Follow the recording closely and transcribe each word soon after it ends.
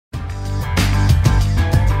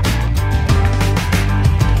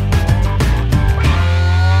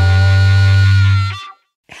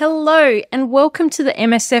Hello and welcome to the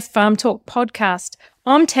MSF Farm Talk podcast.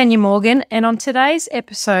 I'm Tanya Morgan, and on today's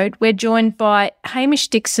episode, we're joined by Hamish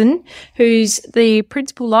Dixon, who's the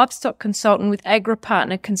Principal Livestock Consultant with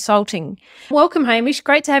AgriPartner Consulting. Welcome, Hamish.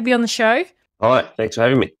 Great to have you on the show. Hi, thanks for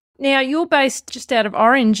having me. Now, you're based just out of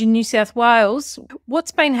Orange in New South Wales.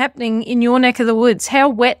 What's been happening in your neck of the woods? How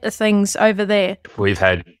wet are things over there? We've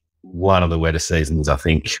had one of the wettest seasons, I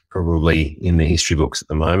think, probably in the history books at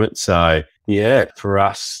the moment. So, yeah, for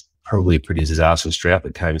us, probably a pretty disastrous drought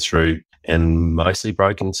that came through and mostly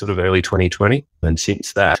broke in sort of early 2020. And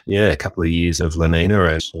since that, a couple of years of La Nina,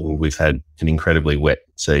 and we've had an incredibly wet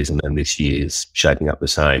season, and this year's shaping up the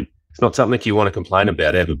same. It's not something you want to complain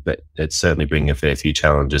about ever, but it's certainly bringing a fair few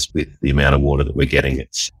challenges with the amount of water that we're getting.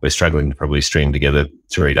 We're struggling to probably string together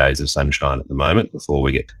 3 days of sunshine at the moment before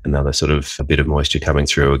we get another sort of a bit of moisture coming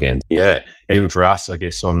through again. Yeah, even for us, I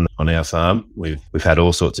guess, on our farm, we've had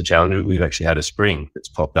all sorts of challenges. We've actually had a spring that's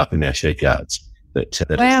popped up in our sheep yards that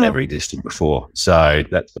has never existed before. So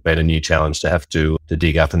that's been a new challenge to have to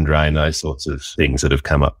dig up and drain those sorts of things that have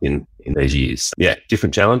come up in these years. Yeah,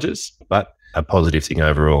 different challenges, but a positive thing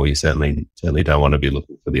overall. You certainly don't want to be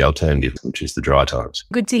looking for the alternative, which is the dry times.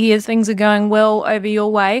 Good to hear things are going well over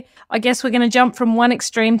your way. I guess we're going to jump from one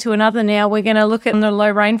extreme to another now. We're going to look at the low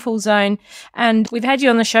rainfall zone. And we've had you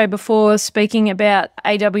on the show before speaking about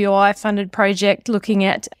AWI-funded project looking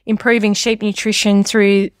at improving sheep nutrition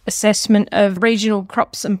through assessment of regional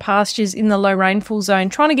crops and pastures in the low rainfall zone,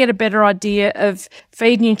 trying to get a better idea of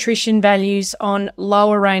feed nutrition values on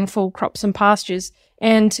lower rainfall crops and pastures.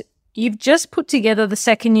 And you've just put together the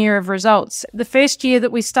second year of results. The first year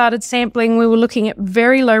that we started sampling, we were looking at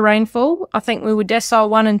very low rainfall. I think we were decile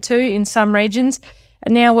 1 and 2 in some regions.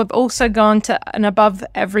 And now we've also gone to an above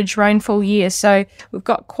average rainfall year. So we've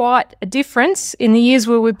got quite a difference in the years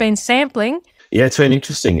where we've been sampling. Yeah, it's been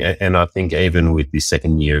interesting. And I think even with this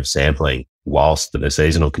second year of sampling, whilst the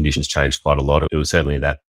seasonal conditions changed quite a lot, it was certainly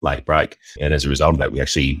that late break. And as a result of that, we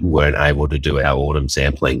actually weren't able to do our autumn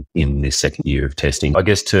sampling in this second year of testing. I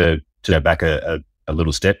guess to go back a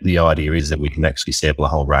little step, the idea is that we can actually sample a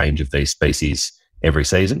whole range of these species every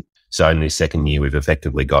season. So in this second year, we've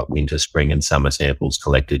effectively got winter, spring and summer samples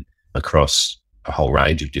collected across a whole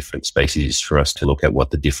range of different species for us to look at what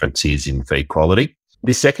the difference is in feed quality.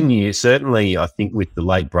 This second year, certainly, I think with the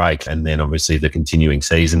late break and then obviously the continuing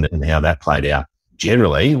season and how that played out,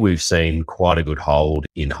 generally, we've seen quite a good hold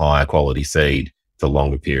in higher quality feed for a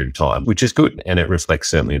longer period of time, which is good. And it reflects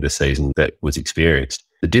certainly the season that was experienced.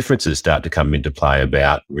 The differences start to come into play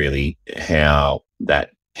about really how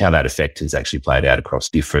that effect has actually played out across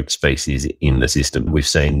different species in the system. We've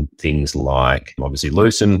seen things like, obviously,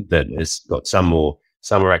 lucerne that has got some more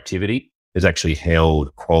summer activity, has actually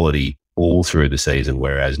held quality all through the season,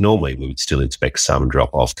 whereas normally we would still expect some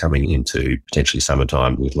drop-off coming into potentially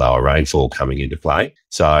summertime with lower rainfall coming into play.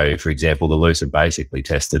 So, for example, the lucerne basically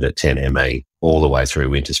tested at 10 ME all the way through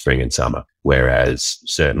winter, spring and summer, whereas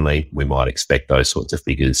certainly we might expect those sorts of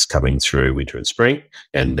figures coming through winter and spring,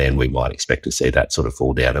 and then we might expect to see that sort of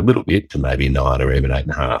fall down a little bit to maybe 9 or even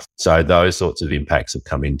 8.5. So those sorts of impacts have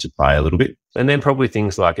come into play a little bit. And then probably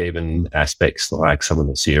things like even aspects like some of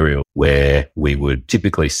the cereal where we would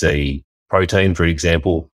typically see protein, for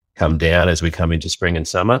example, come down as we come into spring and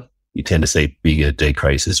summer. You tend to see bigger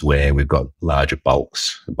decreases where we've got larger bulk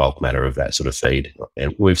matter of that sort of feed.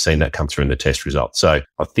 And we've seen that come through in the test results. So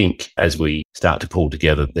I think as we start to pull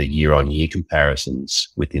together the year-on-year comparisons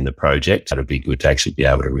within the project, it'd be good to actually be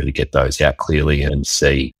able to really get those out clearly and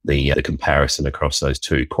see the comparison across those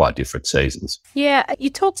two quite different seasons. Yeah, you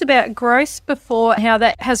talked about growth before, how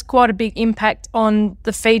that has quite a big impact on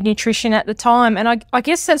the feed nutrition at the time. And I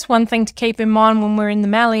guess that's one thing to keep in mind when we're in the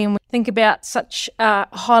Mallee and we think about such a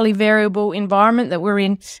highly variable environment that we're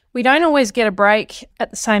in. We don't always get a break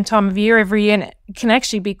at the same time of year every year, and it can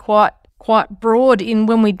actually be quite broad in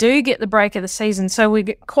when we do get the break of the season. So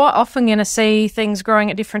we're quite often going to see things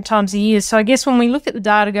growing at different times of year. So I guess when we look at the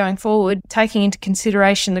data going forward, taking into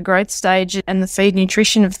consideration the growth stage and the feed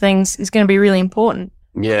nutrition of things is going to be really important.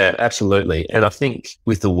 Yeah, absolutely. And I think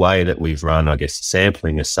with the way that we've run, I guess,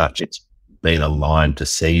 sampling as such, it's been aligned to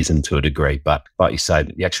season to a degree. But like you say,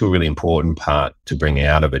 the actual really important part to bring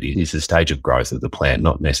out of it is the stage of growth of the plant,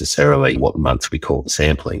 not necessarily what month we call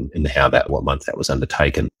sampling and what month that was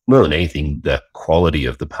undertaken. More than anything, the quality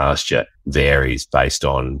of the pasture varies based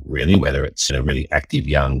on really whether it's in a really active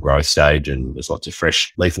young growth stage and there's lots of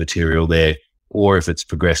fresh leaf material there, or if it's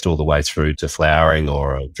progressed all the way through to flowering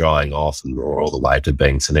or drying off or all the way to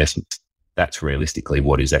being senescent. that's realistically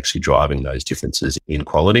what is actually driving those differences in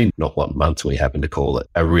quality, not what month we happen to call it.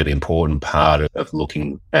 A really important part of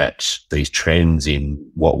looking at these trends in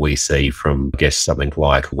what we see from, I guess, something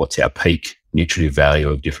like what's our peak nutritive value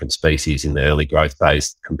of different species in the early growth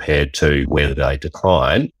phase compared to whether they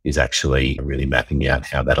decline is actually really mapping out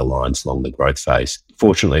how that aligns along the growth phase.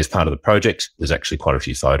 Fortunately, as part of the project, there's actually quite a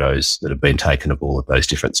few photos that have been taken of all of those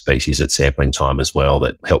different species at sampling time as well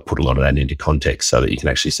that help put a lot of that into context so that you can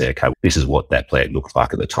actually see, okay, this is what that plant looked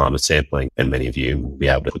like at the time of sampling. And many of you will be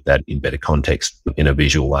able to put that in better context in a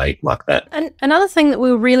visual way like that. And another thing that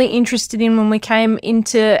we were really interested in when we came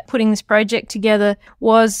into putting this project together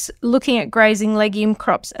was looking at grazing legume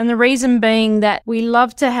crops. And the reason being that we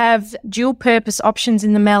love to have dual purpose options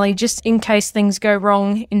in the mallee just in case things go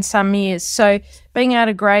wrong in some years. So being able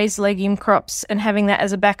to graze legume crops and having that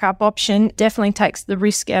as a backup option definitely takes the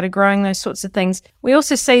risk out of growing those sorts of things. We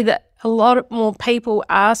also see that a lot more people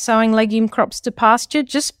are sowing legume crops to pasture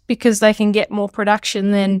just because they can get more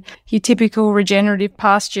production than your typical regenerative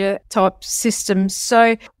pasture type systems.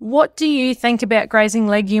 So what do you think about grazing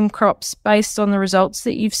legume crops based on the results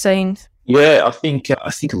that you've seen? Yeah, I think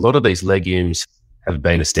a lot of these legumes have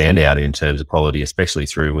been a standout in terms of quality, especially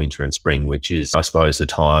through winter and spring, which is, I suppose, the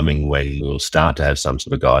timing when we'll start to have some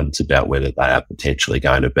sort of guidance about whether they are potentially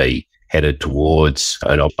going to be headed towards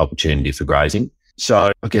an opportunity for grazing.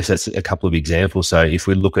 So I guess that's a couple of examples. So if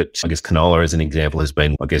we look at, I guess, canola as an example has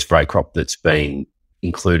been, I guess, break crop that's been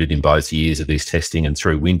included in both years of this testing, and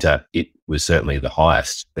through winter, it was certainly the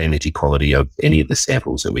highest energy quality of any of the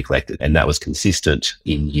samples that we collected. And that was consistent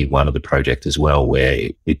in year one of the project as well, where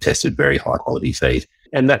it tested very high quality feed.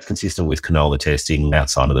 And that's consistent with canola testing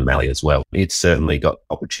outside of the mallee as well. It's certainly got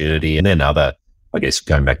opportunity. And then other, I guess,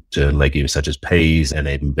 going back to legumes such as peas and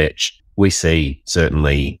even vetch, we see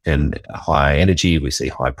certainly high energy, we see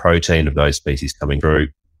high protein of those species coming through.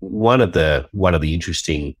 One of the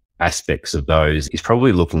interesting aspects of those is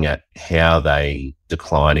probably looking at how they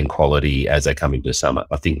decline in quality as they come into summer.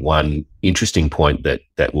 I think one interesting point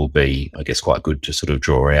that will be, I guess, quite good to sort of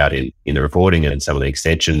draw out in the reporting and some of the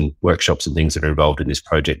extension workshops and things that are involved in this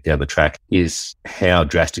project down the track is how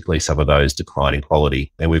drastically some of those decline in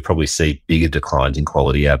quality. And we probably see bigger declines in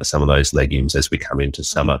quality out of some of those legumes as we come into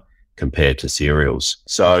summer compared to cereals.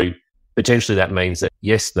 So potentially that means that,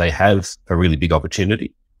 yes, they have a really big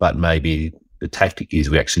opportunity, but maybe the tactic is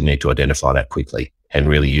we actually need to identify that quickly and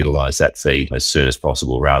really utilise that feed as soon as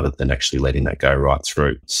possible rather than actually letting that go right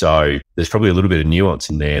through. So there's probably a little bit of nuance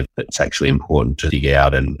in there that's actually important to dig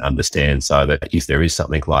out and understand, so that if there is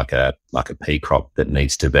something like a pea crop that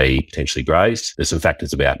needs to be potentially grazed, there's some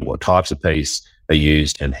factors about what types of peas are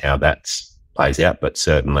used and how that's plays out. But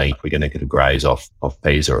certainly if we're going to get a graze off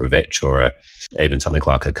peas or a vetch or even something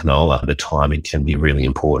like a canola, the timing can be really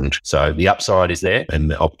important. So the upside is there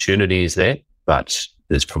and the opportunity is there, but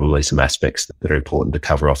there's probably some aspects that are important to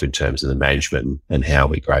cover off in terms of the management and how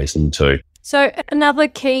we graze them too. So another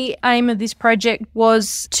key aim of this project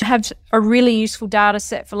was to have a really useful data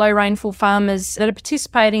set for low rainfall farmers that are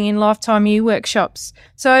participating in Lifetime U workshops.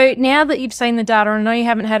 So now that you've seen the data, I know you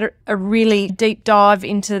haven't had a really deep dive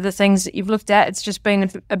into the things that you've looked at. It's just been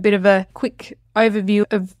a bit of a quick overview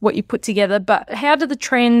of what you put together. But how do the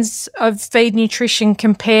trends of feed nutrition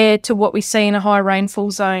compare to what we see in a high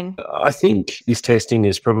rainfall zone? I think this testing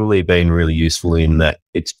has probably been really useful in that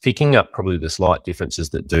it's picking up probably the slight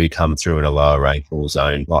differences that do come through in a lower rainfall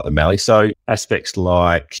zone like the mallee. So aspects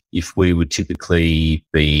like if we would typically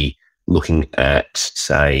be looking at,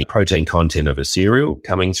 say, protein content of a cereal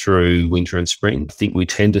coming through winter and spring, I think we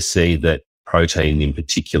tend to see that protein in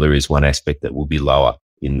particular is one aspect that will be lower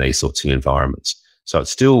in these sorts of environments. So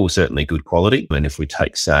it's still certainly good quality. And if we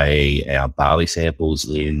take, say, our barley samples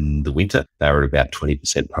in the winter, they're at about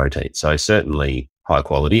 20% protein. So certainly high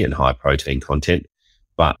quality and high protein content,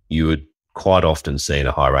 but you would quite often see in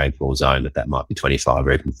a high rainfall zone that might be 25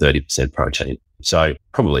 or even 30% protein. So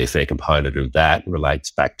probably a fair component of that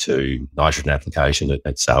relates back to nitrogen application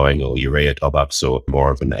at sowing or urea top-ups or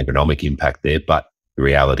more of an agronomic impact there. But the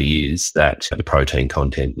reality is that the protein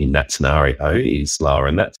content in that scenario is lower,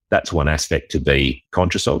 and that's one aspect to be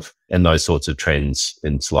conscious of. And those sorts of trends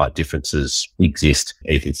and slight differences exist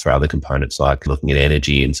even for other components like looking at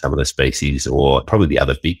energy in some of the species, or probably the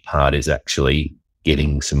other big part is actually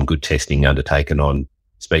getting some good testing undertaken on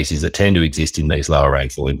species that tend to exist in these lower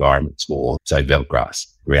rainfall environments, more, say, veldgrass.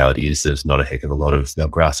 The reality is there's not a heck of a lot of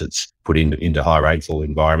veldgrass that's put into high rainfall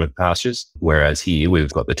environment pastures, whereas here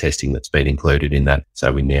we've got the testing that's been included in that.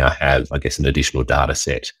 So we now have, I guess, an additional data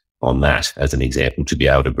set on that as an example to be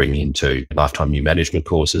able to bring into Lifetime U management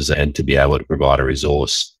courses and to be able to provide a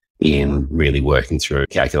resource in really working through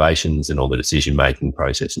calculations and all the decision-making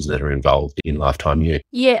processes that are involved in lifetime ute.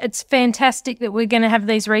 Yeah, it's fantastic that we're going to have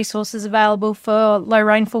these resources available for low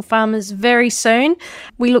rainfall farmers very soon.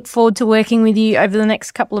 We look forward to working with you over the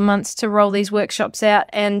next couple of months to roll these workshops out,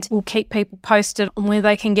 and we'll keep people posted on where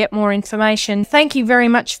they can get more information. Thank you very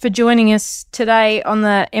much for joining us today on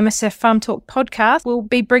the MSF Farm Talk podcast. We'll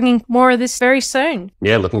be bringing more of this very soon.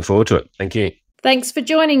 Yeah, looking forward to it. Thank you. Thanks for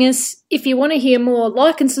joining us. If you want to hear more,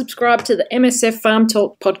 like and subscribe to the MSF Farm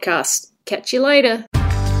Talk podcast. Catch you later.